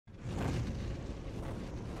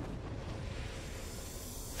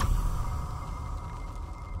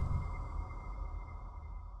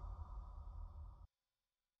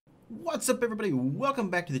What's up, everybody? Welcome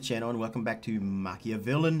back to the channel and welcome back to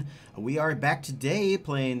Machiavillain. We are back today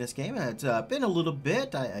playing this game. It's been a little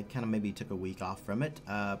bit. I kind of maybe took a week off from it,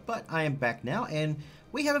 but I am back now and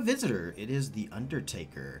we have a visitor. It is the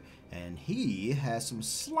Undertaker, and he has some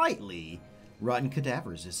slightly rotten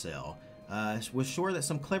cadavers to sell. Was sure that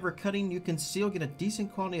some clever cutting you can still get a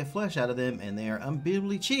decent quality of flesh out of them, and they are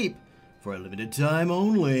unbearably cheap for a limited time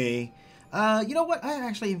only. You know what? I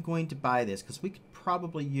actually am going to buy this because we could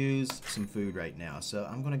probably use some food right now. So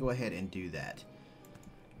I'm going to go ahead and do that.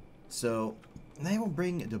 So they will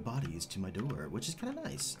bring the bodies to my door, which is kind of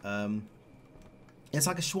nice. It's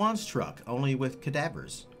like a Schwann's truck, only with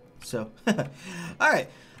cadavers. So, all right.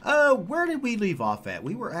 Where did we leave off at?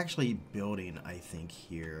 We were actually building, I think,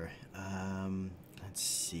 here. Let's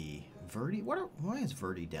see. Verdi? Why is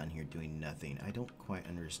Verdi down here doing nothing? I don't quite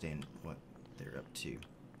understand what they're up to.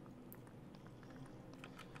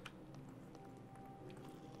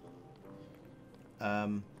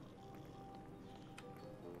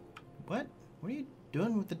 What? What are you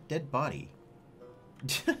doing with the dead body?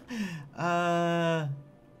 I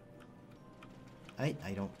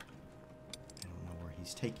don't know where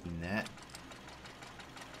he's taking that.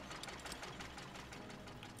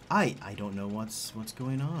 I don't know what's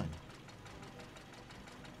going on.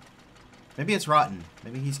 Maybe it's rotten.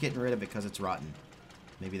 Maybe he's getting rid of it because it's rotten.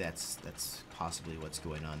 Maybe that's possibly what's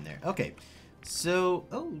going on there. Okay. So,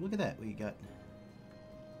 oh, look at that. We got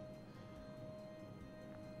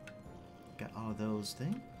all of those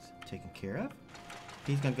things taken care of.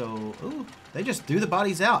 He's gonna go. Ooh, they just threw the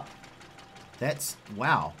bodies out. That's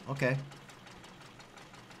wow. Okay.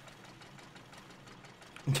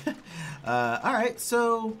 All right.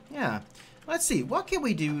 So yeah, let's see. What can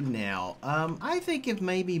we do now? I think it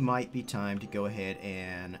maybe might be time to go ahead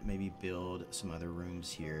and maybe build some other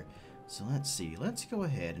rooms here. So let's see. Let's go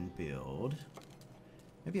ahead and build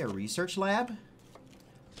maybe a research lab,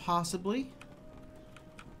 possibly.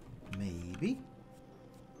 Maybe.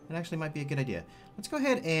 It actually might be a good idea. Let's go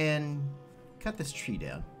ahead and cut this tree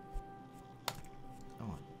down.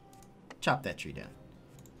 Oh, chop that tree down.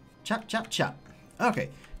 Chop, chop, chop. Okay,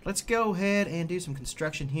 let's go ahead and do some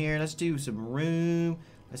construction here. Let's do some room.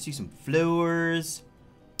 Let's do some floors.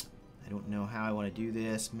 I don't know how I want to do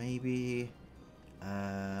this. Maybe.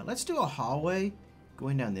 Let's do a hallway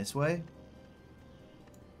going down this way.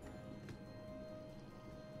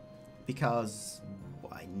 Because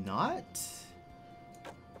why not?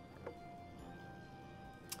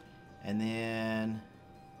 And then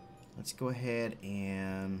let's go ahead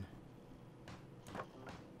and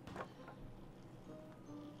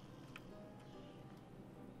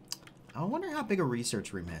I wonder how big a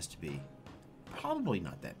research room has to be. Probably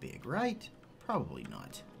not that big, right? Probably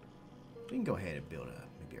not. We can go ahead and build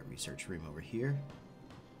maybe a research room over here.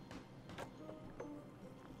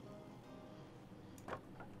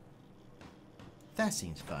 That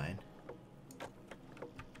seems fine.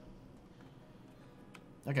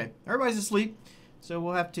 Okay, everybody's asleep, so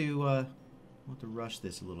we'll have to rush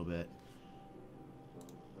this a little bit.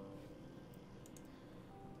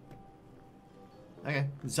 Okay,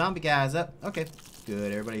 zombie guy's up. Okay,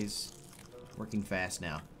 good. Everybody's working fast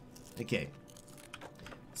now. Okay,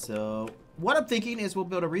 so what I'm thinking is we'll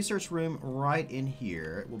build a research room right in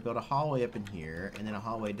here. We'll build a hallway up in here, and then a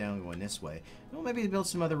hallway down going this way. We'll maybe build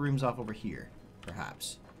some other rooms off over here.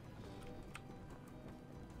 Perhaps.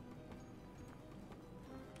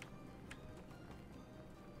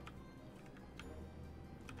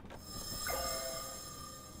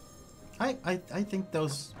 I think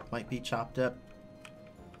those might be chopped up.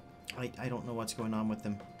 I don't know what's going on with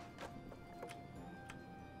them.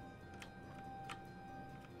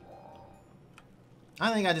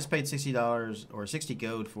 I think I just paid $60 or 60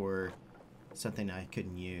 gold for something I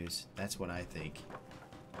couldn't use. That's what I think.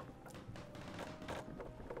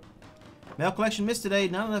 Mail collection missed today.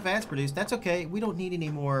 Not enough ads produced. That's okay. We don't need any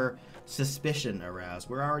more suspicion aroused.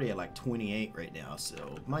 We're already at like 28 right now, so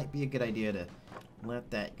it might be a good idea to let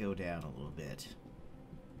that go down a little bit.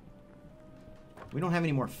 We don't have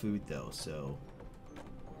any more food though, so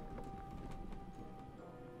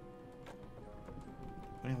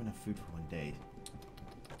we don't have enough food for one day.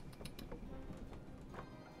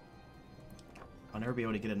 I'll never be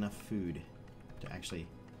able to get enough food to actually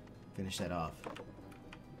finish that off.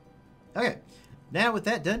 Okay, now with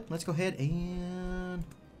that done, let's go ahead and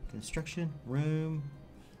construction room.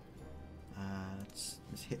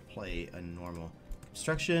 Let's hit play on normal.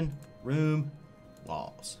 Construction room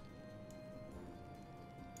walls.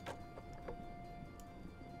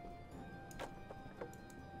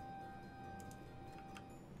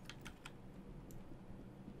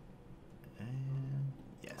 And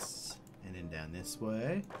yes, and then down this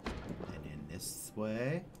way. This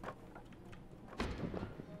way.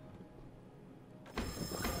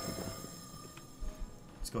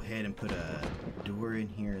 Let's go ahead and put a door in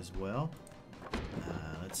here as well.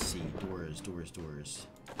 Let's see. Doors.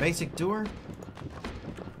 Basic door.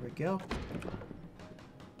 There we go.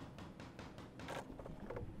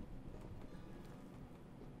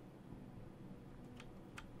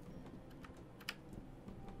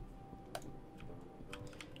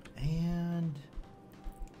 And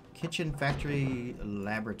kitchen, factory,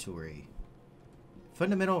 laboratory.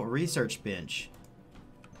 Fundamental research bench.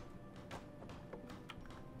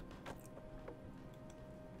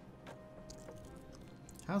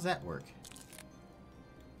 How's that work?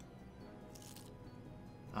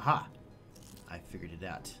 Aha! I figured it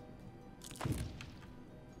out.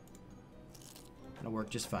 It'll work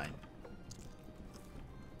just fine.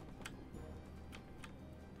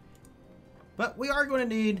 But we are going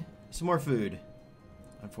to need some more food,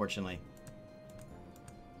 unfortunately.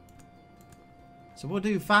 So we'll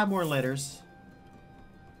do 5 more letters.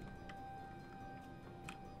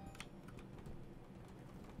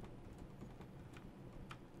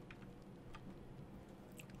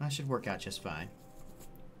 That should work out just fine.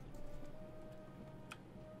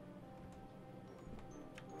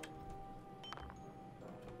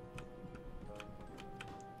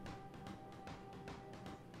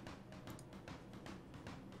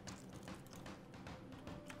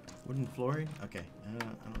 Wooden flooring? Okay. I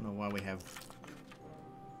don't know why we have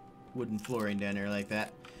wooden flooring down there like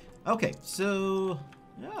that. Okay, so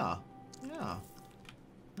yeah.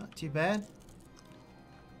 Not too bad.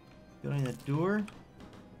 Building the door.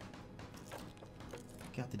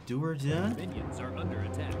 Got the door done. Minions are under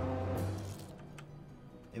attack.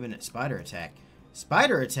 Imminent spider attack.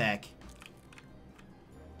 Spider attack?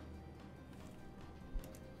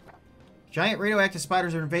 Giant radioactive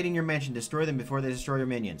spiders are invading your mansion. Destroy them before they destroy your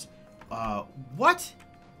minions. What?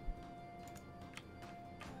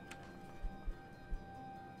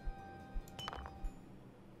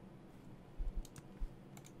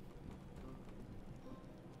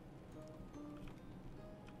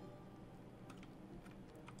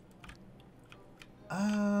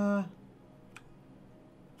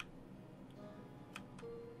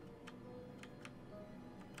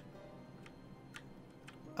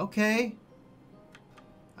 Okay.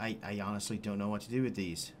 I honestly don't know what to do with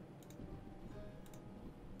these.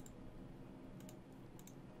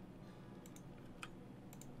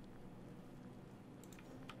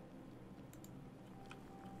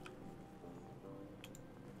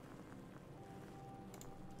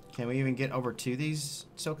 Can we even get over to these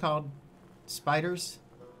so-called spiders?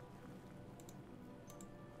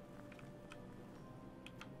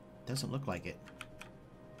 Doesn't look like it.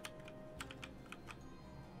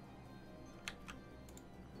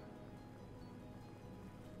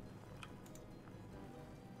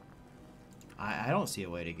 I don't see a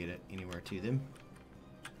way to get it anywhere to them.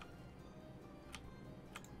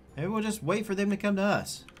 Maybe we'll just wait for them to come to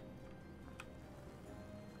us.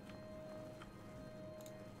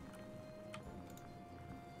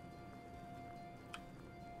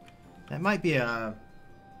 That might be a...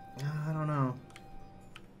 I don't know.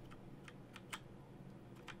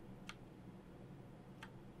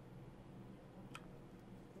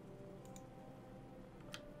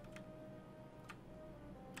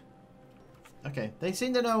 Okay, they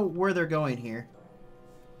seem to know where they're going here.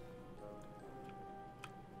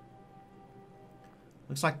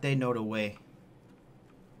 Looks like they know the way.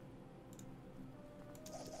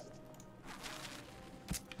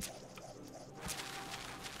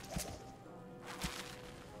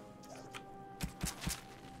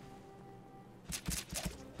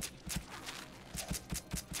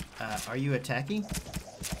 Are you attacking?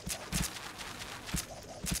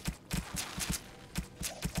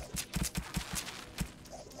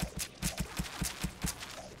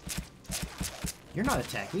 You're not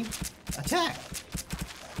attacking. Attack!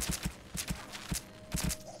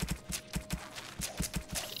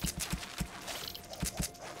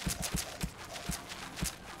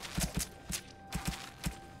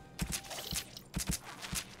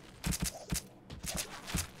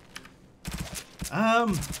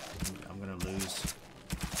 I'm gonna lose.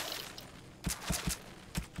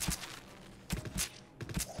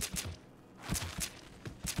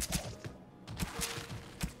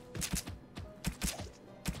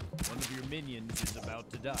 One of your minions is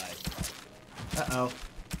about to die. Uh-oh.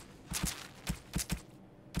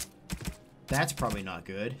 That's probably not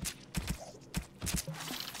good.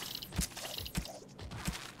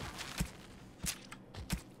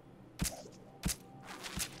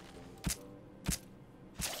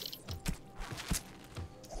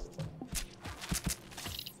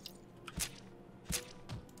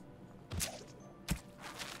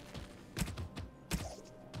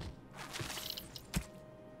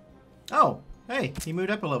 Oh, hey, he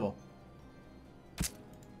moved up a level.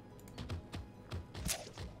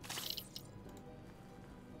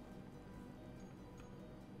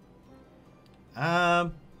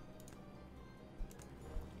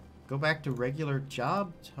 Go back to regular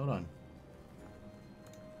jobs. Hold on.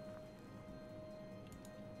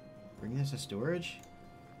 Bring this to storage.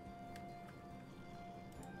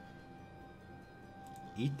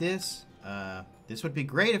 Eat this. This would be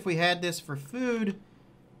great if we had this for food.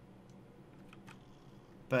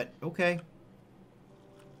 But, okay.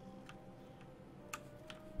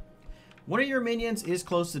 One of your minions is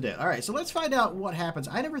close to death. Alright, so let's find out what happens.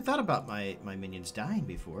 I never thought about my minions dying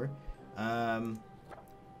before.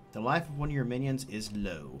 The life of one of your minions is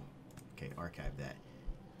low. Okay, archive that.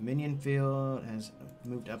 Minion field has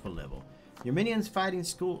moved up a level. Your minions fighting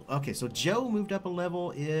school. Okay, so Joe moved up a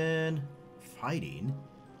level in fighting.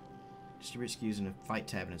 Distribute SKUs in a fight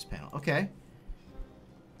tab in its panel. Okay.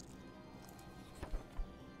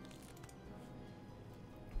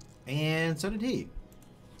 And so did he.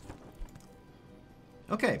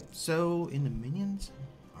 Okay, so in the minions,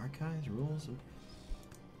 archives, rules,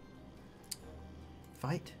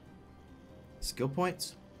 fight, skill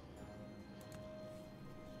points.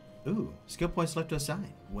 Ooh, skill points left to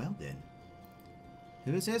assign. Well then.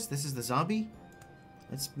 Who is this? This is the zombie?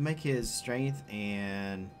 Let's make his strength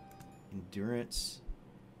and endurance.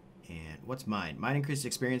 And what's mine? Mine increases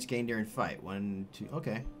experience gained during fight. 1, 2,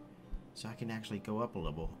 okay. So I can actually go up a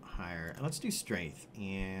level higher. Let's do strength.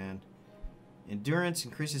 And endurance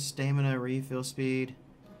increases stamina, refill speed.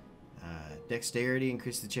 Dexterity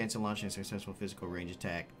increases the chance of launching a successful physical range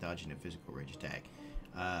attack, dodging a physical range attack.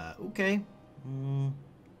 Okay.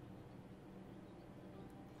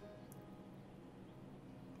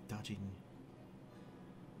 Dodging.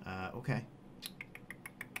 Okay.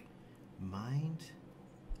 Mind.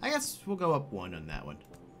 I guess we'll go up 1 on that one.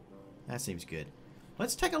 That seems good.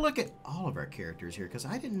 Let's take a look at all of our characters here, because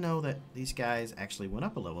I didn't know that these guys actually went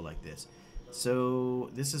up a level like this. So,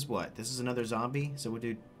 this is what? This is another zombie. So we'll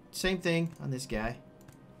do same thing on this guy.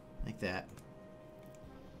 Like that.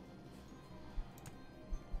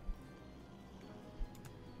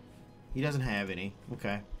 He doesn't have any.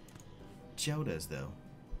 Okay. Joe does, though.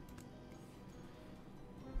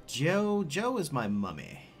 Joe is my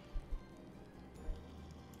mummy.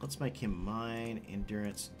 Let's make him mine,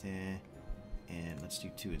 endurance, and let's do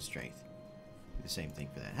 2 in strength. Do the same thing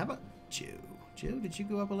for that. How about Joe? Joe, did you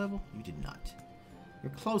go up a level? You did not.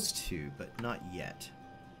 You're close to, but not yet.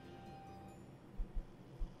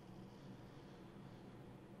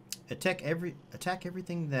 Attack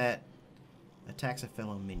everything that attacks a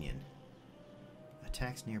fellow minion.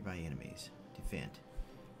 Attacks nearby enemies. Defend.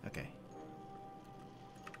 Okay.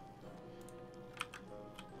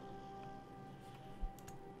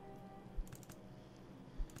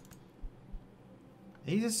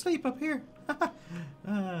 He's asleep up here.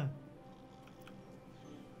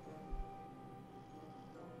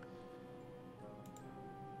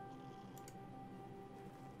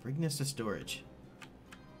 Bring this to storage.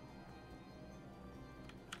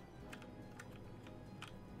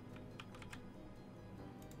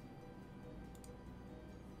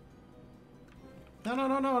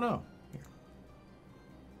 No. Here.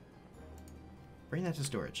 Bring that to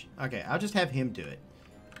storage. Okay, I'll just have him do it,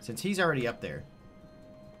 since he's already up there.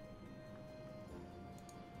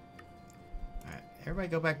 Alright, everybody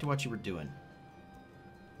go back to what you were doing.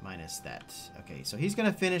 Minus that. Okay, so he's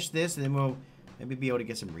going to finish this, and then we'll maybe be able to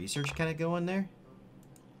get some research kind of going there.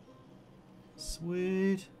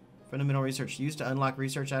 Sweet. Fundamental research. Used to unlock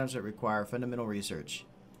research items that require fundamental research.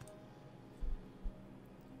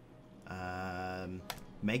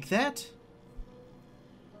 Make that?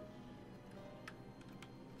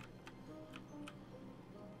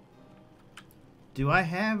 Do I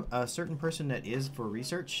have a certain person that is for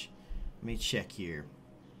research? Let me check here.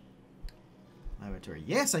 Laboratory.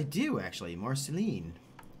 Yes, I do, actually. Marceline.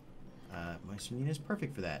 Marceline is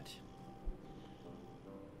perfect for that.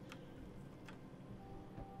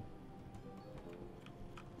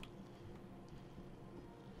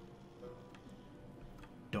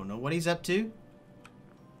 Don't know what he's up to.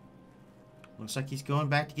 Looks like he's going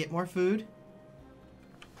back to get more food.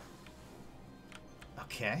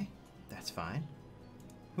 Okay, that's fine.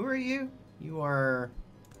 Who are you? You are...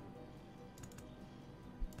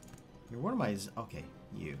 You're one of my... Okay,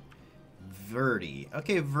 you. Verdi.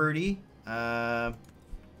 Okay, Verdi. Verdi,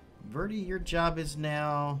 your job is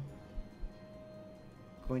now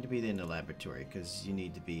going to be in the laboratory, because you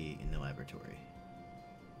need to be in the laboratory.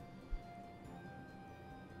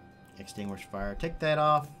 Extinguish fire. Take that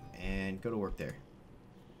off and go to work there.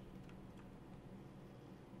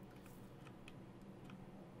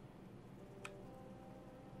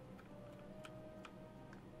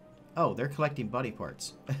 Oh, they're collecting body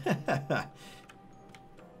parts.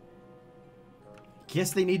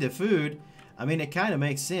 Guess they need the food. I mean, it kind of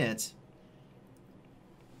makes sense.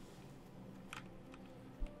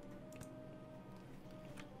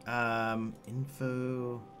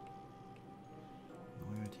 Info.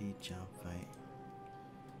 Loyalty, job fight.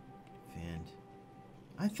 Fend.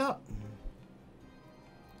 I thought...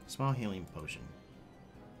 Small healing potion.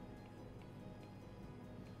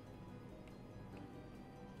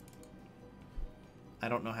 I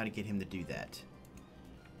don't know how to get him to do that.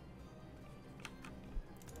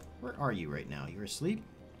 Where are you right now? You're asleep?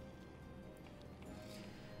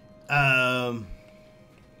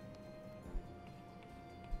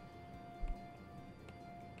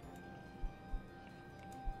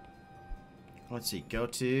 Let's see. Go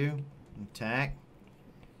to attack.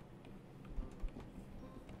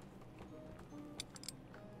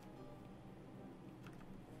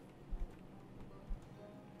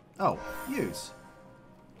 Oh, use.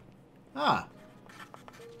 Ah.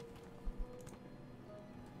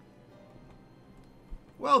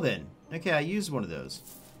 Well then. Okay, I used one of those.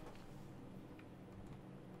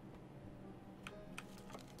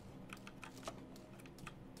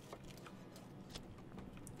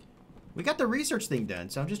 We got the research thing done,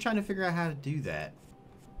 so I'm just trying to figure out how to do that.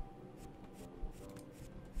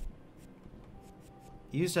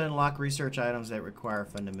 Use to unlock research items that require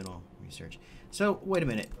fundamental research. So, wait a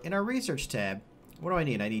minute. In our research tab, what do I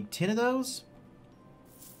need? I need 10 of those?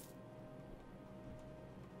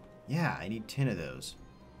 Yeah, I need 10 of those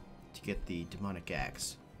to get the demonic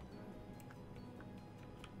axe.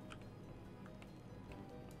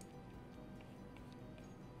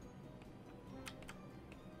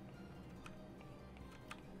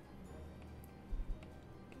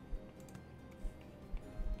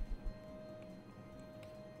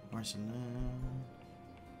 Marcelin,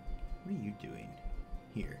 what are you doing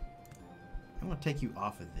here? I'm going to take you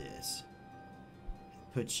off of this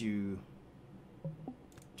and put you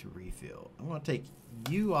to refill. I'm going to take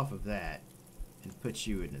you off of that and put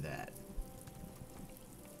you into that.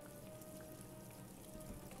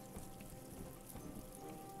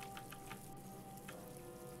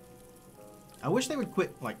 I wish they would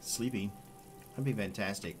quit, like, sleeping. That'd be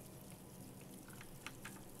fantastic.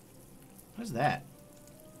 What's that?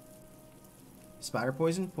 Spider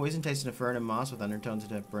poison? Poison tastes of fern and moss with undertones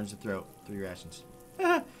that burns the throat. 3 rations.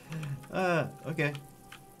 Okay.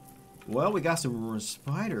 Well, we got some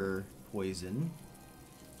spider poison.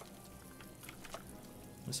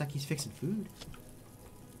 Looks like he's fixing food.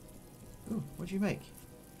 Ooh, what'd you make?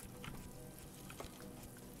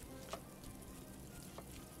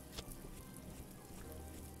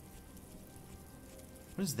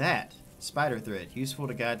 What is that? Spider thread. Useful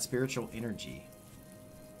to guide spiritual energy.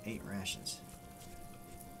 8 rations.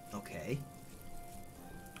 Okay.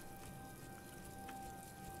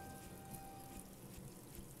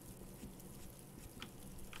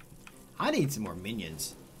 I need some more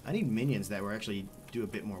minions. I need minions that will actually do a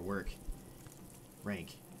bit more work.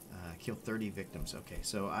 Rank. Kill 30 victims. Okay,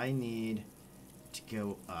 so I need to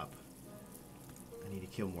go up. I need to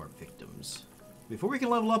kill more victims. Before we can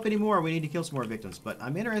level up anymore, we need to kill some more victims. But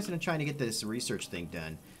I'm interested in trying to get this research thing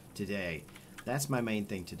done today. That's my main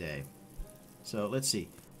thing today. So let's see.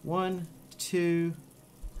 1, 2,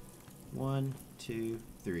 1, 2,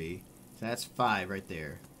 3. So that's 5 right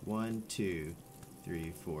there. 1, 2,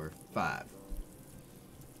 3, 4, 5.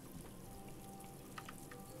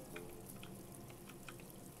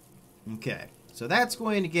 Okay, so that's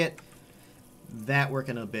going to get that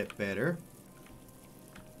working a bit better.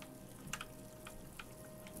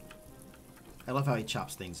 I love how he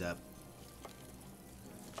chops things up.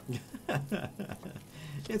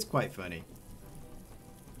 It's quite funny.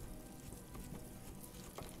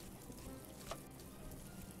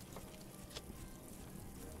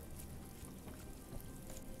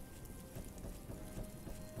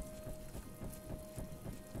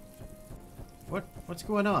 What's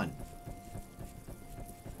going on?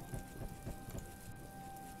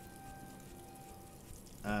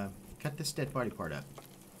 Cut this dead body part up.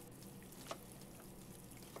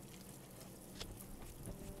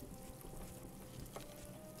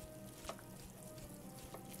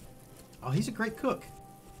 Oh, he's a great cook.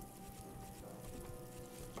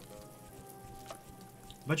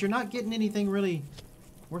 But you're not getting anything really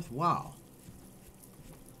worthwhile.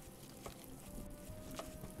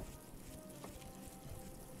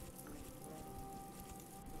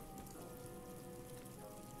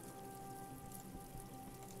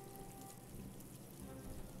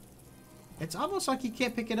 It's almost like you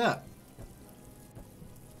can't pick it up.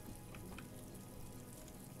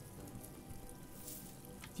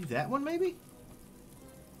 Do that one, maybe?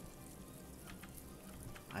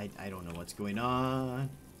 I don't know what's going on.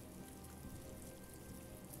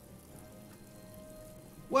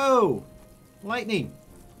 Whoa! Lightning!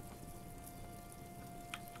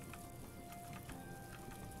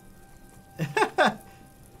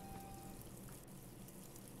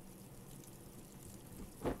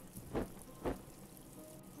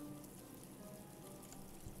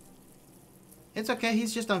 It's okay,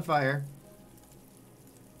 he's just on fire.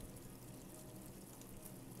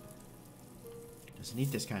 Doesn't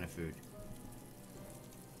eat this kind of food.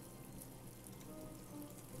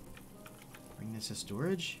 Bring this to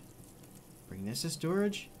storage. Bring this to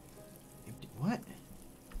storage. Empty. What?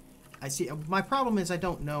 I see. My problem is I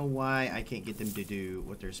don't know why I can't get them to do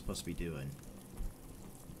what they're supposed to be doing.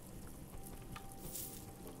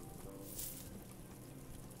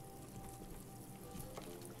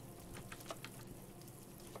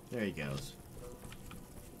 There he goes.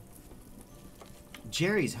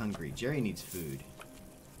 Jerry's hungry. Jerry needs food.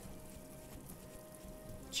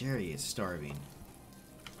 Jerry is starving.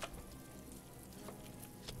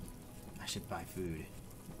 I should buy food.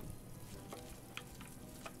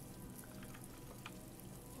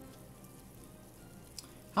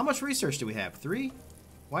 How much research do we have? 3?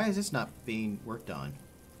 Why is this not being worked on?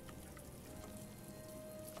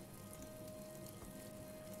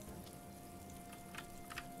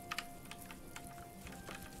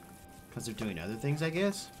 Because they're doing other things, I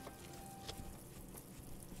guess?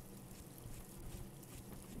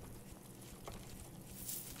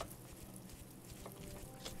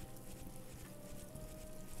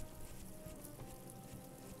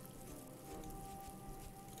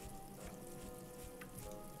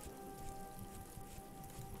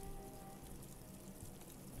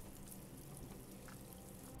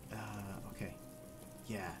 Okay.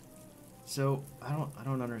 Yeah. So, I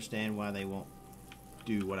don't understand why they won't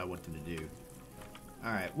do what I want them to do.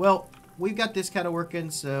 Alright, well, we've got this kind of working,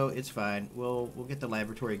 so it's fine. We'll get the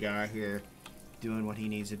laboratory guy here doing what he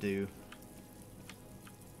needs to do.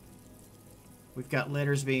 We've got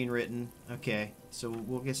letters being written. Okay, so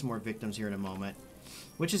we'll get some more victims here in a moment.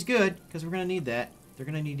 Which is good, because we're going to need that. They're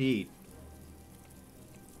going to need to eat.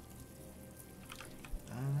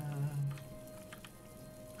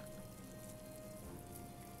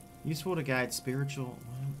 Useful to guide spiritual...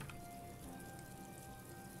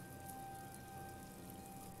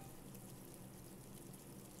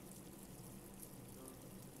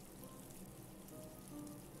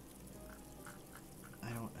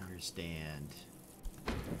 I don't understand.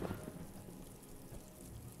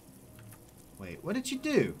 Wait, what did you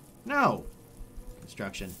do? No!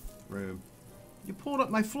 Construction room. You pulled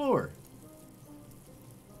up my floor.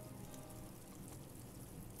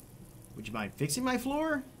 Would you mind fixing my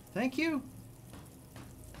floor? Thank you.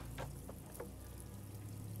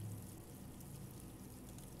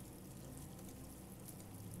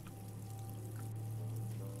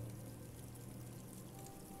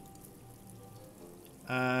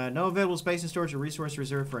 No available space in storage or resource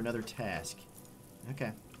reserved for another task.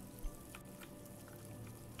 Okay.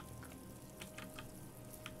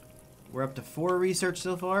 We're up to 4 research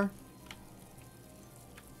so far.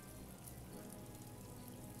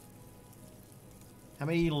 How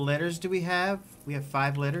many letters do we have? We have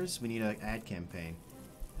 5 letters. We need an ad campaign.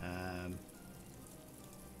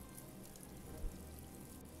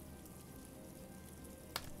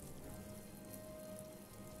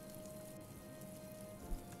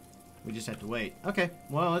 We just have to wait. Okay,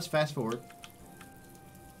 well, let's fast forward.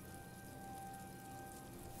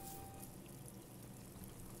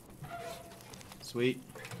 Sweet.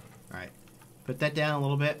 Alright. Put that down a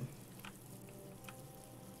little bit.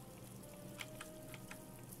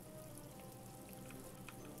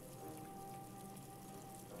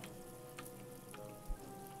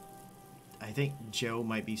 I think Joe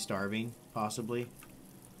might be starving, possibly.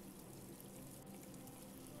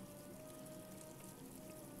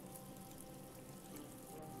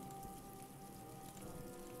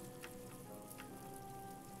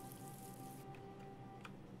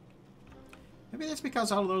 Maybe that's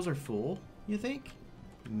because all of those are full, you think?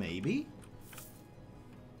 Maybe.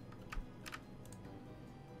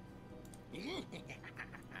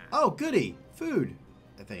 Oh, goody! Food,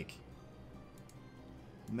 I think.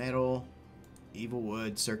 Metal, evil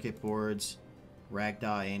wood, circuit boards,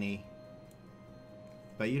 ragdoll Annie.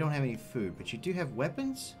 But you don't have any food, but you do have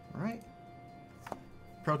weapons, right?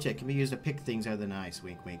 Pro tip, can be used to pick things out of the ice.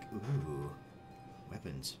 Wink, wink. Ooh.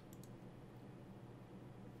 Weapons.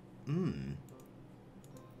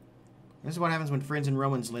 This is what happens when friends and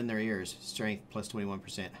Romans lend their ears. Strength plus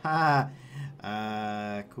 21%. Ha!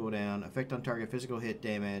 Cooldown. Effect on target. Physical hit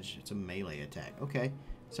damage. It's a melee attack. Okay.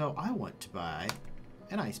 So I want to buy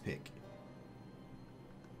an ice pick.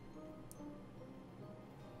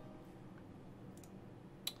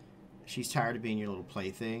 She's tired of being your little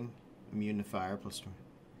plaything. Immune to fire plus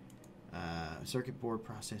circuit board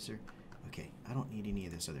processor. Okay, I don't need any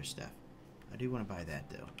of this other stuff. I do want to buy that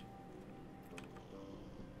though.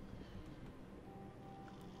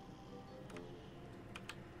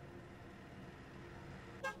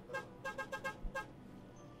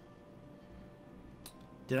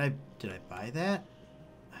 Did I buy that?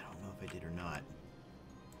 I don't know if I did or not.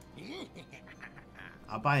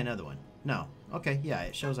 I'll buy another one. No. Okay, yeah,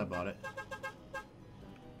 it shows I bought it.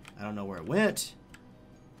 I don't know where it went,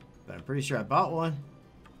 but I'm pretty sure I bought one.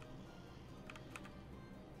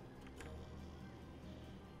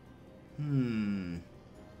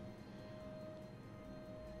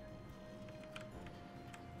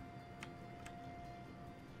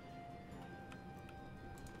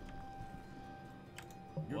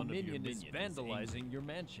 Your minion is vandalizing your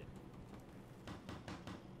mansion.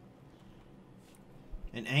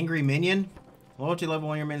 An angry minion? Loyalty level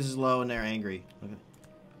on your minions is low and they're angry. Okay.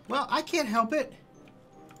 Well, I can't help it.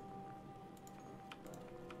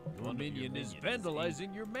 Your minion is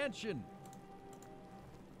vandalizing your mansion.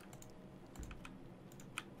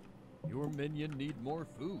 Your minion need more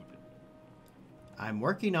food. I'm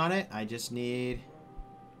working on it. I just need...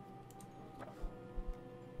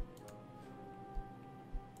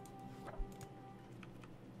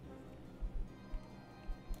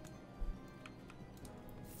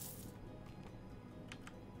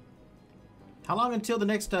 How long until the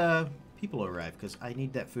next people arrive? Because I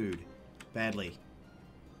need that food badly.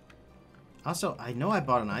 Also, I know I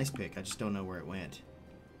bought an ice pick. I just don't know where it went.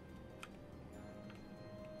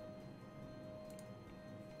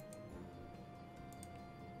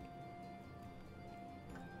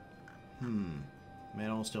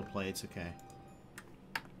 Metal, still plates, okay.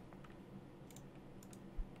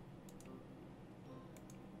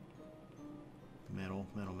 Metal,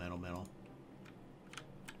 metal, metal, metal.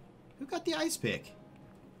 Who got the ice pick?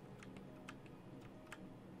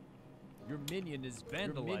 Your minion is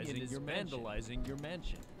vandalizing your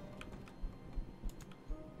mansion.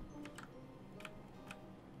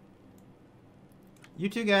 You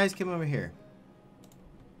two guys come over here.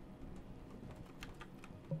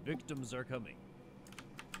 Victims are coming.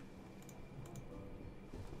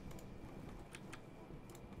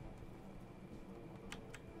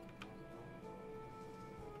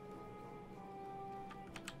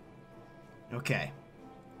 Okay.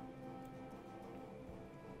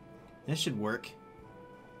 This should work.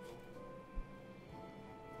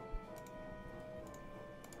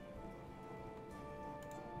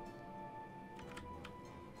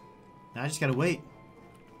 Now I just gotta wait.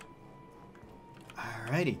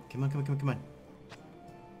 Alrighty. Come on, come on, come on, come on.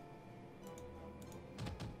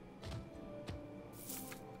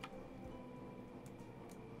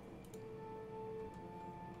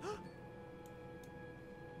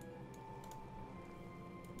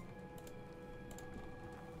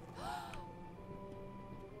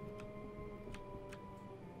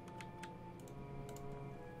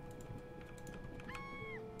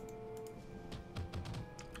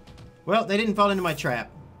 Well, they didn't fall into my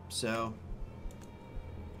trap, so...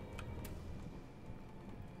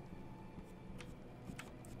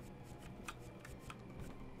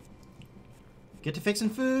 Get to fixing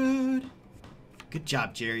food! Good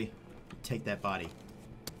job, Jerry. Take that body.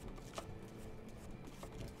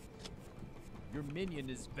 Your minion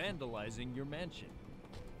is vandalizing your mansion.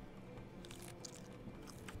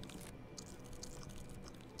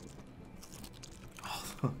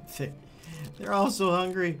 Oh, they're all so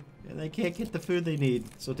hungry. And they can't get the food they need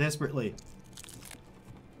so desperately.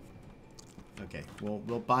 Okay, we'll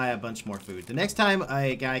buy a bunch more food. The next time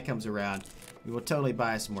a guy comes around, we will totally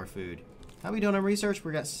buy some more food. How are we doing on research?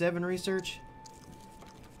 We got 7 research.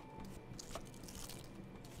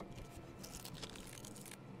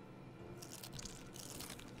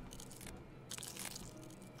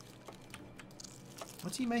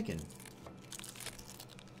 What's he making?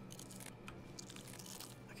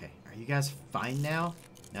 Okay, are you guys fine now?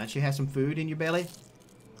 Now that you have some food in your belly?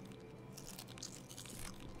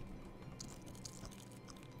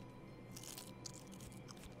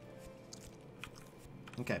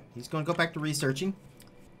 Okay, he's going to go back to researching.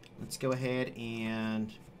 Let's go ahead and...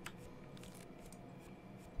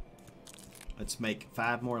 let's make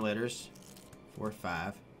 5 more letters. 4,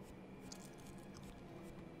 5.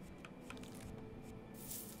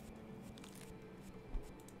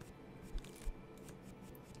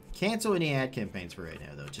 Cancel any ad campaigns for right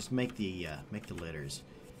now, though. Just make the letters.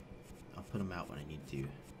 I'll put them out when I need to.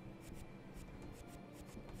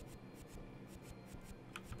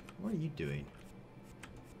 What are you doing?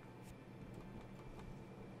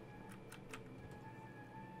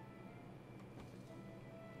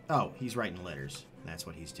 Oh, he's writing letters. That's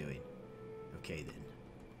what he's doing. Okay, then.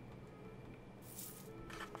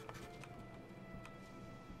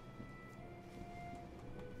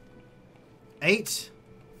 Eight.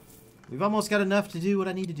 We've almost got enough to do what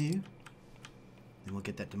I need to do. Then we'll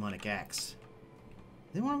get that demonic axe.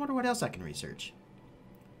 Then I wonder what else I can research.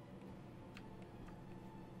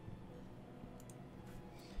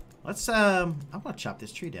 Let's, I want to chop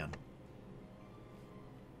this tree down.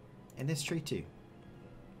 And this tree, too.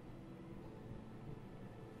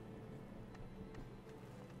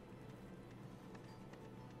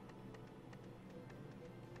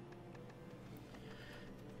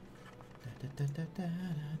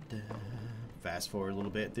 Fast forward a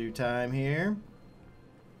little bit through time here.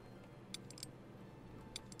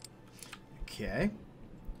 Okay.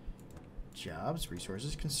 Jobs,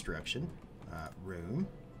 resources, construction, room,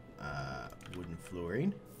 wooden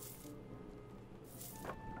flooring,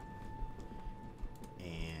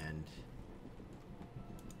 and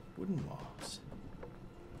wooden walls.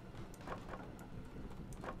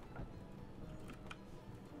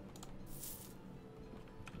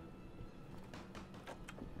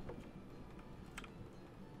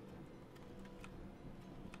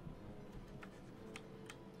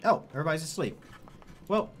 Oh, everybody's asleep.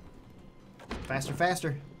 Well, faster,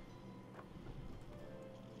 faster.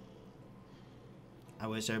 I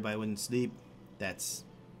wish everybody wouldn't sleep. That's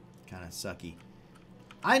kind of sucky.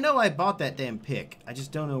 I know I bought that damn pick. I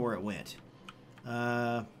just don't know where it went.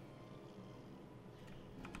 Like,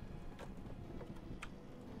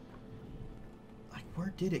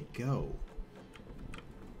 where did it go?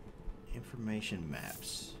 Information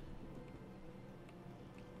maps.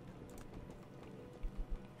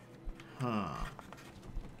 Huh.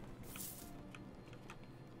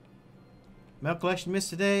 Mail collection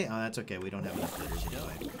missed today? Oh, that's okay. We don't have enough letters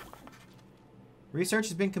anyway. Research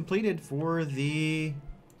has been completed for the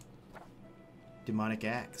demonic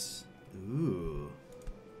axe. Ooh.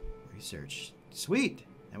 Research. Sweet.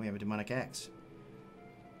 Now we have a demonic axe.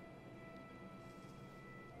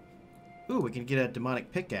 Ooh, we can get a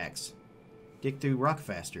demonic pickaxe. Dig through rock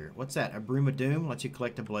faster. What's that? A broom of doom? Lets you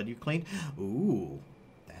collect the blood you cleaned? Ooh.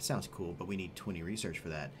 That sounds cool, but we need 20 research for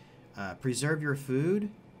that. Preserve your food.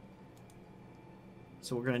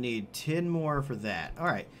 So we're going to need 10 more for that.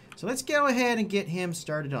 Alright, so let's go ahead and get him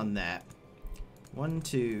started on that. 1,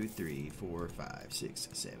 2, 3, 4, 5, 6,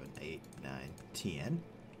 7, 8, 9, 10.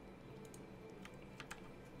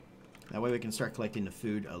 That way we can start collecting the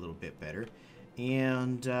food a little bit better.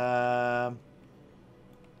 And now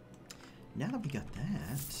that we got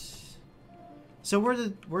that... So where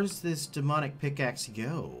does this demonic pickaxe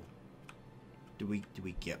go? Do we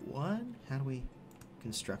get one? How do we...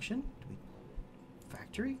 Construction? Do we...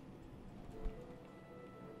 Factory?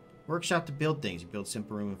 Workshop to build things. You build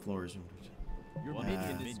simple room and floors. Your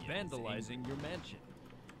minion is vandalizing your mansion.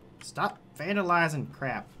 Stop vandalizing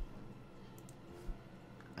crap.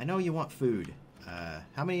 I know you want food.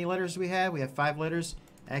 How many letters do we have? We have 5 letters.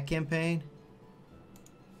 Add campaign.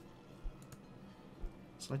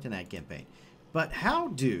 Select an ad campaign. But how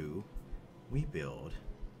do we build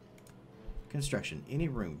construction? Any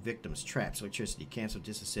room, victims, traps, electricity, cancel,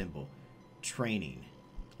 disassemble, training,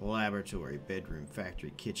 laboratory, bedroom,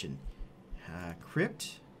 factory, kitchen,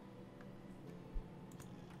 crypt.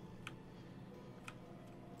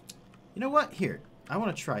 You know what? Here, I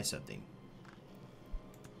want to try something.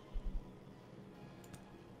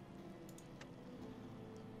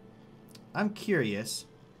 I'm curious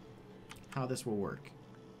how this will work.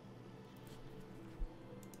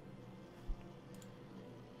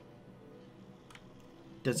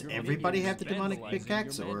 Does everybody have the demonic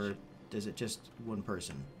pickaxe, or does it just one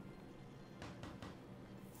person?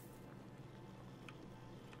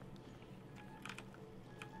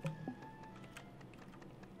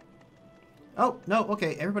 Oh, no,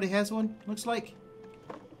 okay, everybody has one, looks like.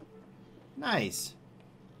 Nice.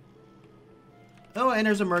 Oh, and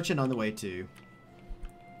there's a merchant on the way, too.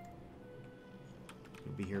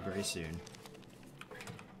 He'll be here very soon.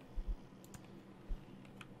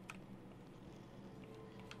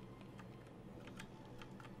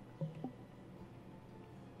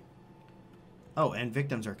 Oh, and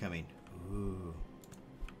victims are coming. Ooh.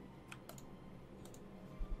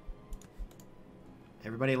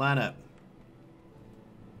 Everybody line up.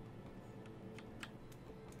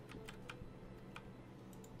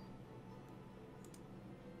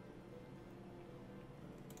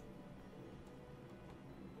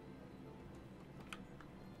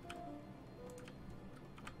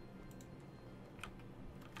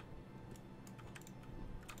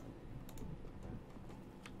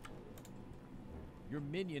 Your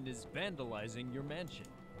minion is vandalizing your mansion.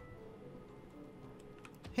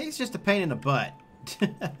 Hey, He's just a pain in the butt.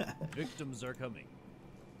 Victims are coming.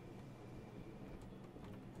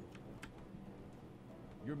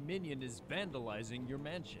 Your minion is vandalizing your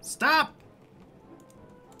mansion. Stop!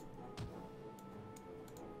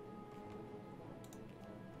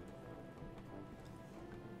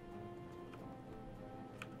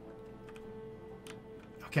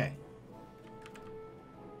 Okay.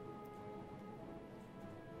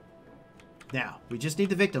 Now, we just need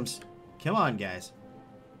the victims. Come on, guys.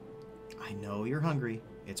 I know you're hungry.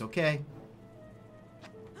 It's okay.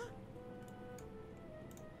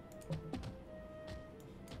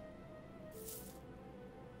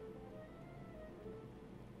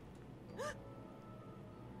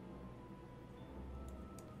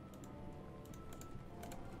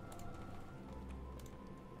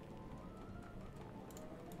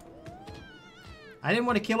 I didn't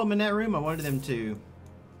want to kill them in that room. I wanted them to.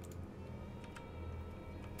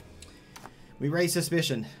 We raised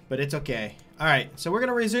suspicion, but it's okay. All right, so we're going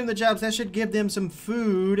to resume the jobs. That should give them some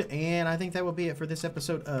food, and I think that will be it for this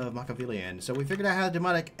episode of Machiavillain. So we figured out how the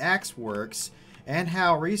demonic axe works and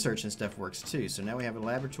how research and stuff works too. So now we have a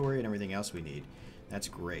laboratory and everything else we need. That's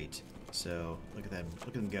great. So look at them. Look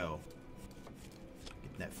at them go.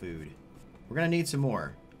 Getting that food. We're going to need some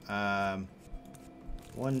more. 1,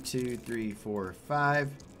 2, 3, 4,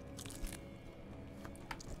 5.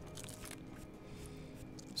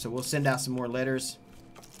 So we'll send out some more letters.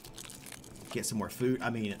 Get some more food. I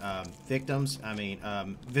mean, victims. I mean,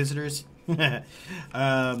 visitors. You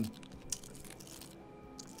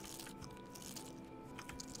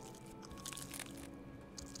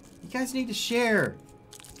guys need to share.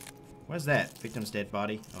 What is that? Victim's dead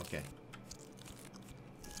body? Okay.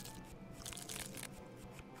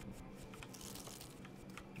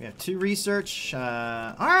 We have 2 research.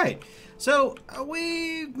 Alright, so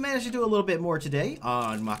we've managed to do a little bit more today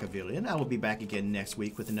on Machiavillain. I will be back again next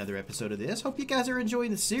week with another episode of this. Hope you guys are enjoying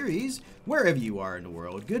the series, wherever you are in the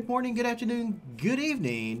world. Good morning, good afternoon, good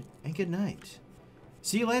evening, and good night.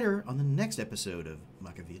 See you later on the next episode of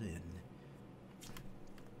Machiavillain.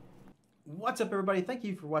 What's up, everybody? Thank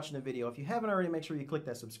you for watching the video. If you haven't already, make sure you click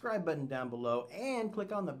that subscribe button down below and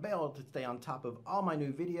click on the bell to stay on top of all my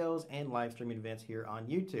new videos and live streaming events here on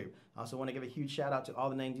YouTube. I also want to give a huge shout out to all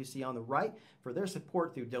the names you see on the right for their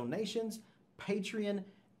support through donations, Patreon,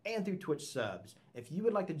 and through Twitch subs. If you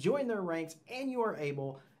would like to join their ranks and you are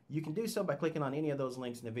able, you can do so by clicking on any of those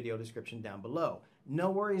links in the video description down below.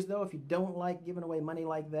 No worries though, if you don't like giving away money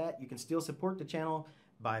like that, you can still support the channel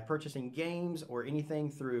by purchasing games or anything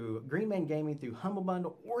through Greenman Gaming, through Humble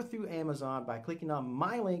Bundle, or through Amazon by clicking on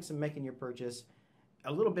my links and making your purchase.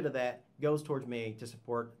 A little bit of that goes towards me to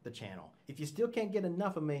support the channel. If you still can't get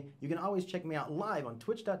enough of me, you can always check me out live on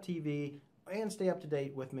twitch.tv and stay up to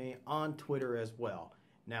date with me on Twitter as well.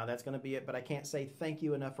 Now that's going to be it, but I can't say thank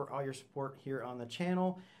you enough for all your support here on the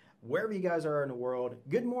channel. Wherever you guys are in the world,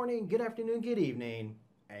 good morning, good afternoon, good evening,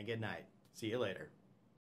 and good night. See you later.